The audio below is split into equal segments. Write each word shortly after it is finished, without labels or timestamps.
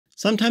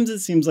Sometimes it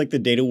seems like the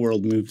data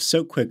world moves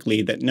so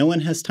quickly that no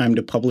one has time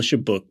to publish a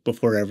book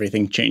before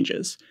everything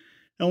changes.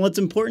 And while it's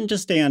important to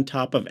stay on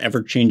top of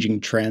ever-changing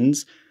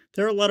trends,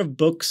 there are a lot of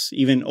books,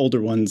 even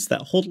older ones,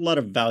 that hold a lot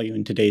of value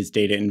in today's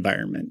data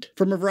environment.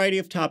 From a variety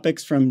of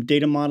topics from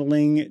data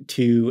modeling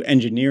to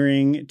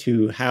engineering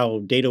to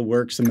how data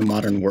works in the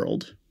modern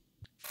world.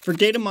 For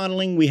data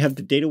modeling, we have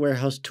the Data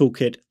Warehouse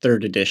Toolkit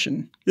 3rd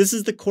edition. This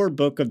is the core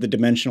book of the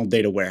Dimensional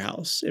Data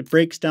Warehouse. It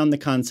breaks down the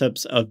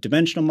concepts of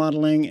dimensional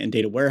modeling and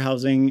data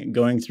warehousing,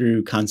 going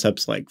through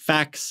concepts like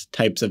facts,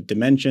 types of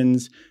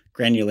dimensions,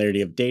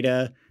 granularity of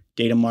data,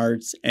 data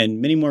marts,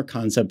 and many more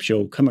concepts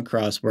you'll come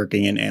across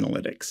working in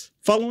analytics.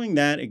 Following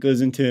that, it goes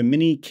into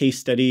many case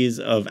studies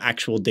of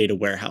actual data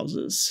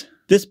warehouses.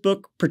 This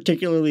book,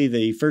 particularly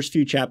the first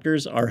few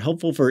chapters, are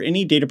helpful for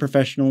any data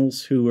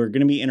professionals who are going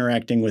to be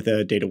interacting with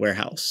a data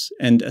warehouse,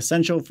 and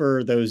essential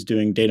for those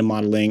doing data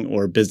modeling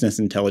or business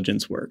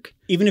intelligence work.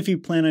 Even if you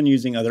plan on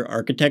using other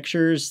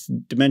architectures,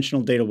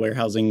 dimensional data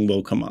warehousing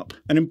will come up.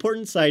 An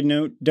important side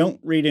note, don't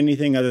read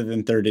anything other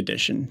than 3rd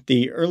edition.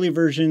 The early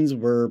versions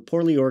were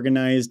poorly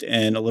organized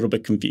and a little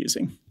bit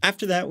confusing.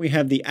 After that, we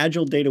have the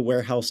Agile Data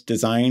Warehouse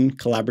Design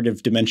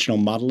Collaborative Dimensional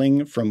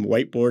Modeling from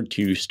Whiteboard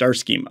to Star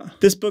Schema.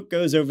 This book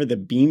goes over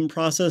the BEAM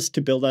process to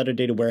build out a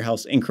data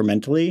warehouse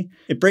incrementally.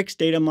 It breaks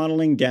data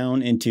modeling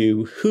down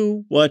into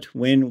who, what,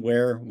 when,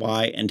 where,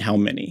 why, and how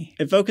many.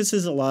 It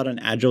focuses a lot on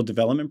agile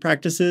development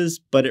practices,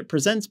 but it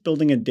presents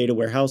building a data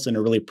warehouse in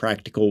a really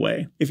practical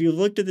way. If you've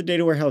looked at the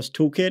Data Warehouse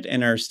Toolkit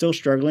and are still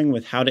struggling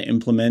with how to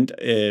implement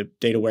a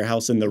data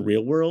warehouse in the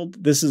real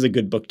world, this is a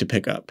good book to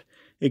pick up.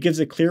 It gives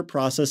a clear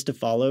process to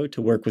follow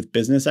to work with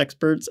business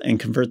experts and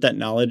convert that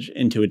knowledge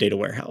into a data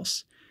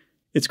warehouse.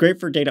 It's great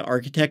for data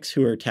architects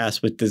who are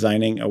tasked with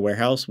designing a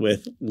warehouse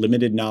with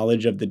limited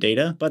knowledge of the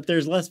data, but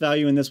there's less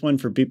value in this one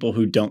for people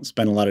who don't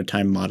spend a lot of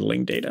time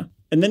modeling data.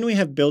 And then we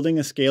have Building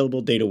a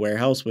Scalable Data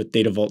Warehouse with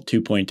Data Vault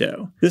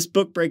 2.0. This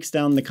book breaks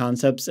down the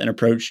concepts and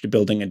approach to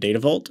building a data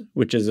vault,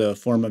 which is a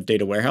form of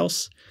data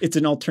warehouse. It's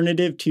an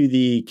alternative to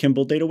the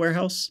Kimball Data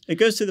Warehouse. It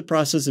goes through the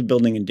process of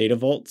building a data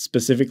vault,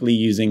 specifically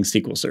using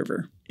SQL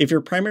Server. If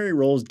your primary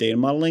role is data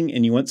modeling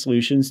and you want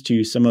solutions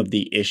to some of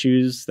the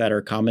issues that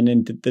are common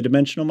in the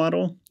dimensional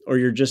model, or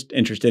you're just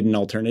interested in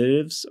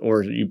alternatives,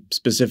 or you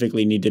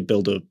specifically need to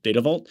build a data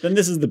vault, then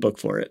this is the book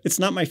for it. It's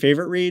not my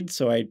favorite read,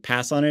 so I'd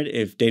pass on it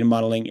if data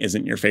modeling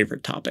isn't your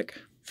favorite topic.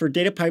 For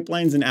data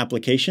pipelines and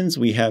applications,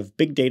 we have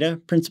Big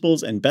Data,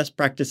 Principles and Best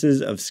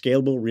Practices of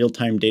Scalable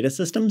Real-Time Data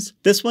Systems.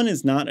 This one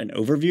is not an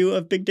overview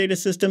of big data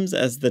systems,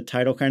 as the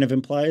title kind of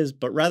implies,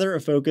 but rather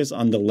a focus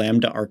on the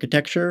Lambda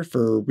architecture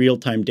for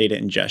real-time data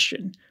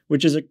ingestion,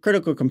 which is a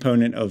critical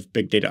component of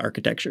big data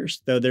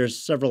architectures, though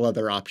there's several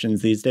other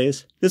options these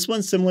days. This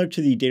one's similar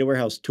to the Data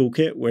Warehouse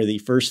Toolkit, where the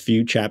first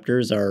few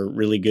chapters are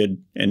really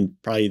good and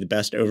probably the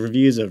best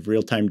overviews of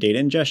real-time data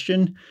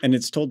ingestion, and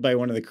it's told by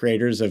one of the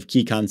creators of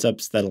key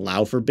concepts that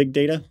allow for big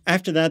data.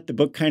 After that, the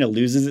book kind of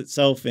loses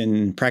itself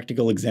in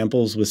practical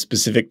examples with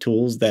specific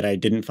tools that I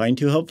didn't find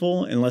too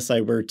helpful, unless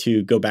I were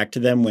to go back to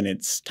them when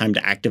it's time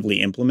to actively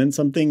implement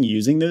something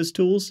using those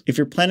tools. If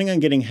you're planning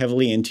on getting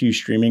heavily into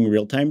streaming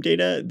real-time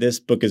data, this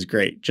book is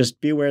great. Just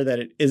be aware that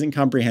it isn't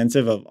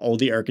comprehensive of all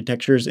the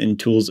architectures and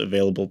tools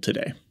available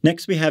today.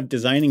 Next, we have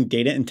Designing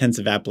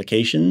Data-Intensive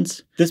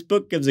Applications. This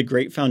book gives a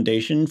great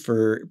foundation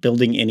for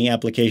building any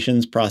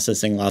applications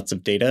processing lots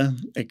of data.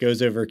 It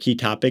goes over key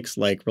topics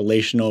like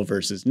relational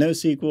versus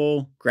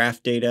NoSQL,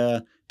 graph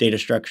data, data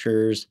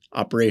structures,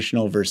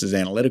 operational versus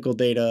analytical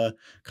data,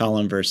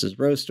 column versus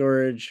row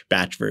storage,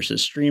 batch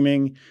versus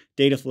streaming,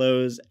 data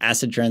flows,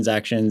 ACID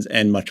transactions,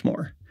 and much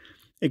more.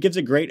 It gives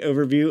a great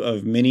overview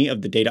of many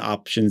of the data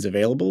options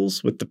available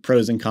with the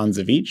pros and cons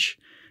of each,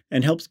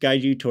 and helps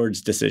guide you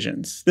towards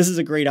decisions. This is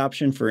a great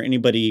option for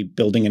anybody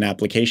building an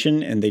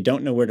application and they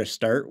don't know where to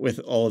start with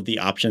all of the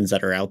options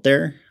that are out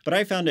there. But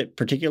I found it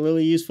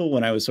particularly useful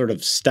when I was sort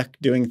of stuck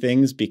doing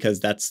things because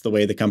that's the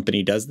way the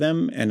company does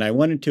them, and I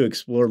wanted to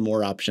explore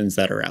more options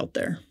that are out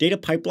there. Data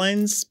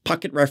Pipelines,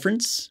 Pocket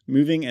Reference,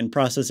 Moving and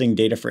Processing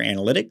Data for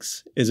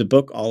Analytics is a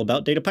book all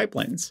about data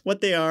pipelines. What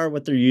they are,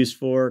 what they're used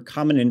for,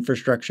 common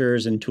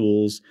infrastructures and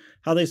tools,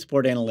 how they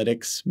support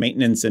analytics,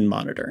 maintenance, and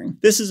monitoring.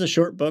 This is a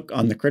short book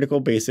on the critical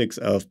basics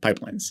of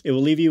pipelines. It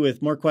will leave you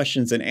with more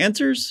questions than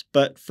answers,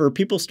 but for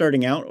people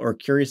starting out or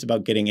curious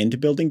about getting into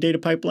building data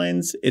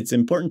pipelines, it's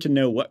important to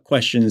know what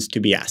questions to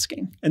be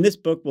asking. And this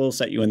book will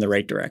set you in the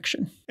right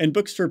direction. And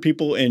books for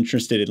people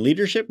interested in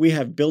leadership, we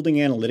have Building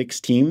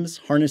Analytics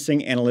Teams,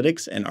 Harnessing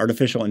Analytics and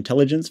Artificial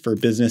Intelligence for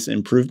Business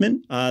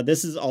Improvement.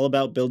 This is all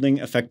about building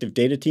effective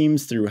data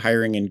teams through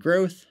hiring and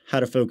growth, how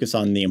to focus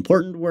on the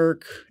important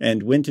work,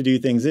 and when to do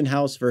things in-house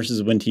in-house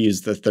versus when to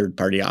use the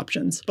third-party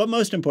options. But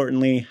most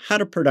importantly, how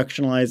to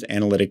productionalize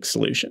analytics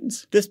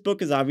solutions. This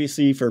book is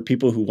obviously for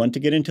people who want to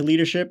get into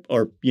leadership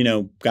or,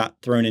 got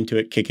thrown into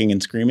it kicking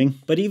and screaming.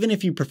 But even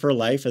if you prefer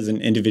life as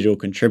an individual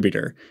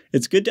contributor,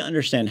 it's good to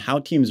understand how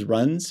teams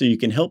run so you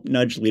can help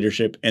nudge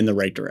leadership in the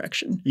right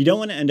direction. You don't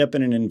want to end up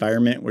in an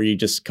environment where you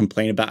just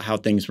complain about how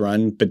things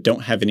run, but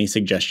don't have any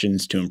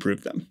suggestions to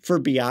improve them. For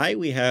BI,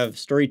 we have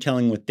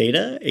Storytelling with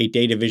Data, a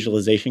data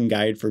visualization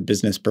guide for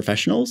business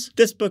professionals.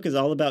 This book is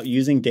all about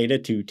using data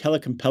to tell a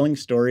compelling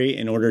story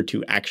in order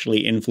to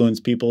actually influence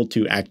people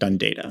to act on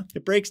data.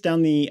 It breaks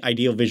down the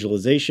ideal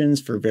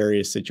visualizations for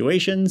various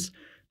situations,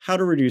 how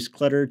to reduce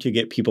clutter to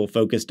get people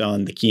focused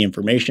on the key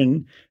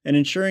information, and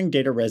ensuring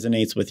data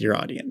resonates with your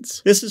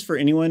audience. This is for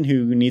anyone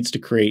who needs to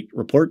create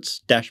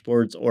reports,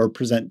 dashboards, or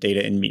present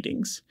data in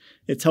meetings.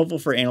 It's helpful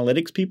for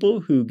analytics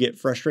people who get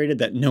frustrated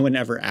that no one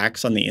ever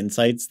acts on the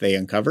insights they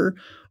uncover,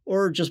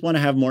 or just want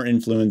to have more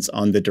influence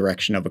on the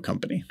direction of a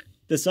company.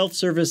 The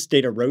Self-Service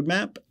Data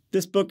Roadmap.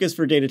 This book is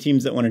for data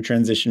teams that want to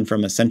transition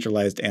from a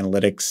centralized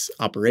analytics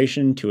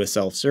operation to a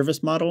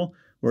self-service model,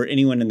 where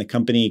anyone in the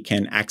company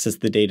can access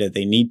the data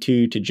they need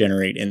to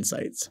generate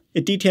insights.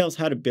 It details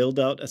how to build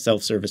out a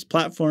self-service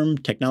platform,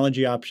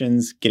 technology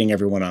options, getting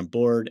everyone on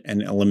board,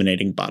 and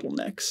eliminating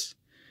bottlenecks.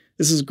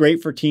 This is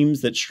great for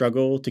teams that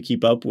struggle to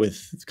keep up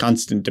with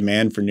constant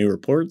demand for new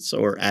reports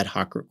or ad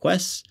hoc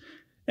requests,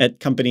 at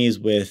companies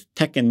with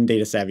tech and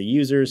data savvy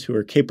users who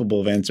are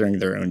capable of answering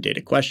their own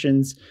data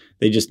questions.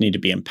 They just need to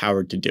be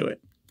empowered to do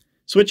it.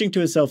 Switching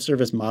to a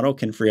self-service model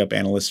can free up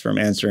analysts from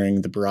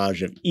answering the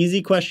barrage of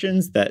easy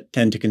questions that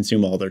tend to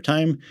consume all their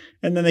time,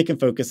 and then they can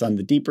focus on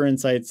the deeper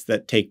insights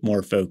that take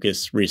more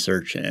focus,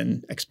 research,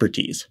 and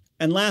expertise.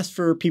 And last,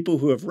 for people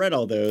who have read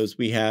all those,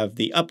 we have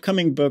the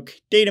upcoming book,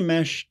 Data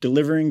Mesh: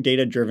 Delivering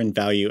Data-Driven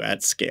Value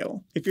at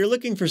Scale. If you're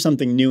looking for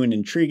something new and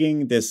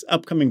intriguing, this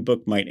upcoming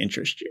book might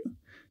interest you.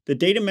 The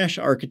data mesh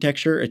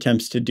architecture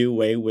attempts to do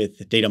away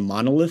with data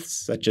monoliths,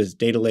 such as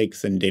data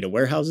lakes and data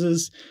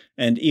warehouses,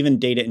 and even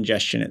data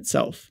ingestion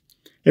itself.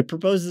 It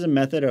proposes a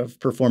method of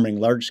performing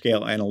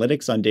large-scale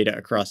analytics on data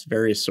across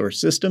various source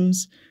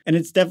systems, and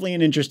it's definitely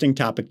an interesting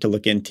topic to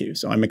look into,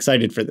 so I'm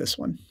excited for this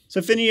one. So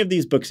if any of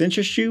these books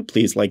interest you,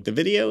 please like the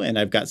video, and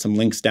I've got some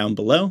links down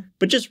below.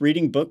 But just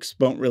reading books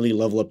won't really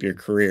level up your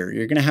career.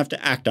 You're going to have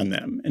to act on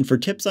them, and for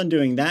tips on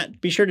doing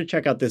that, be sure to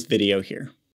check out this video here.